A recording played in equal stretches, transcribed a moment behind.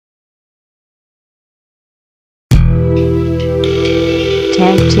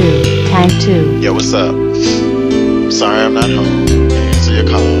Tank 2. Yo, what's up? Sorry I'm not home. Answer your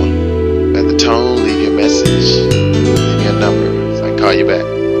call. At the tone, leave your message. Leave me a number so I can call you back.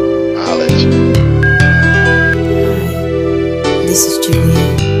 I'll let you. Hi, this is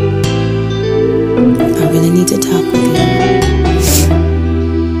Julian. I really need to talk with you.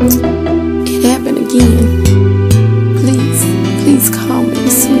 It happened again. Please call me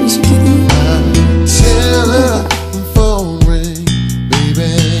as soon as you get in. Telephone ring,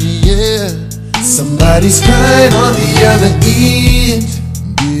 baby, yeah. Somebody's crying on the other end.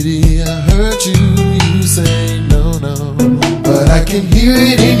 Diddy, I heard you say no, but I can hear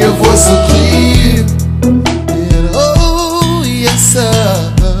it in your voice so clear. And oh, yes,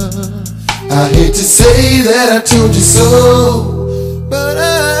 sir, I hate to say that I told you so, but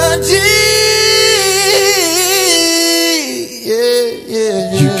I did.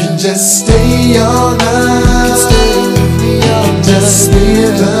 You can just stay all night, just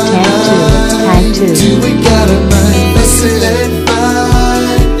spend the night. Do we gotta mind messing and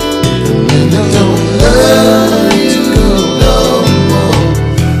fine? And I don't love you no more.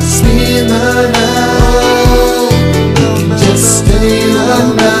 Spend the night, you can just stay the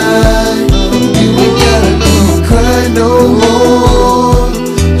night. You ain't gotta cry no more.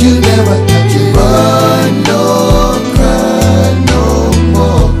 You never have to run nor cry no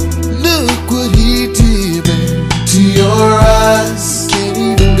more. Look what he did, baby, to your eyes. Can't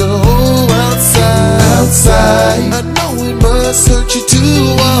even go outside. I know it must hurt you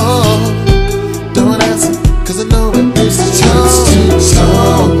too. Don't answer, cause I know it hurts too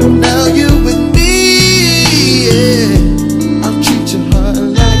strong. Now you with me, yeah. I'll treat your heart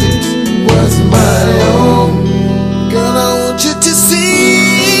like it was my own. Girl, I want you to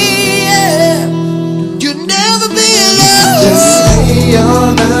see, yeah, you'll never be alone. Just stay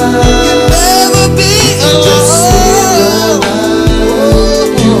all night. You'll never be alone. Just stay all night.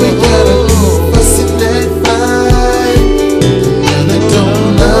 You ain't gotta be fussing that fine. And I don't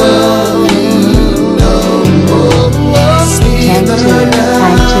love you no more. Stay the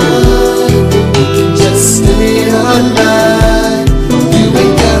night. You can just stay all night. You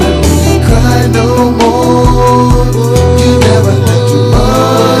ain't gotta cry no more. You never have to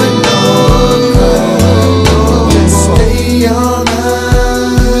run nor cry no more. Just stay all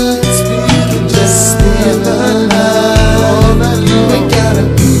night. You can just stay the night. You ain't gotta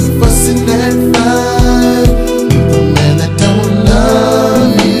be fussing that fine. Man, I don't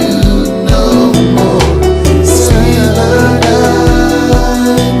love you no more. Stay the night.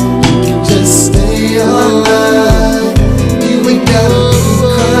 You can just stay all night. You ain't gotta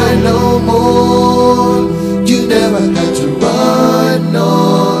cry no more. You never had to run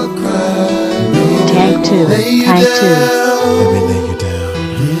nor cry. Tank 2. Lay you Tank 2. down. Let me lay you down.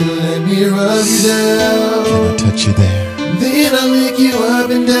 Let me rub you down. Can I touch you there? Then I'll lick you up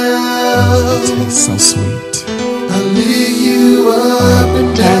and down. It tastes so sweet. I'll lick you up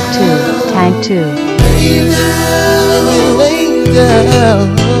and down. Tank 2. Lay you down. Lay you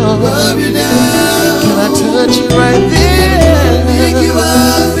down. Rub you down. Can I touch you right there? Lick you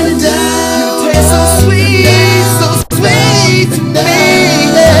up and down. You taste so sweet to me.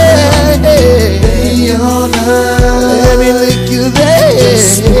 Lay all night. Let me lick you there.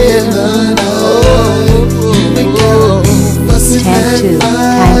 Just spend the night. You ain't gotta be fussing Tank 2.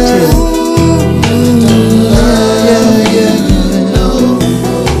 that Tank 2.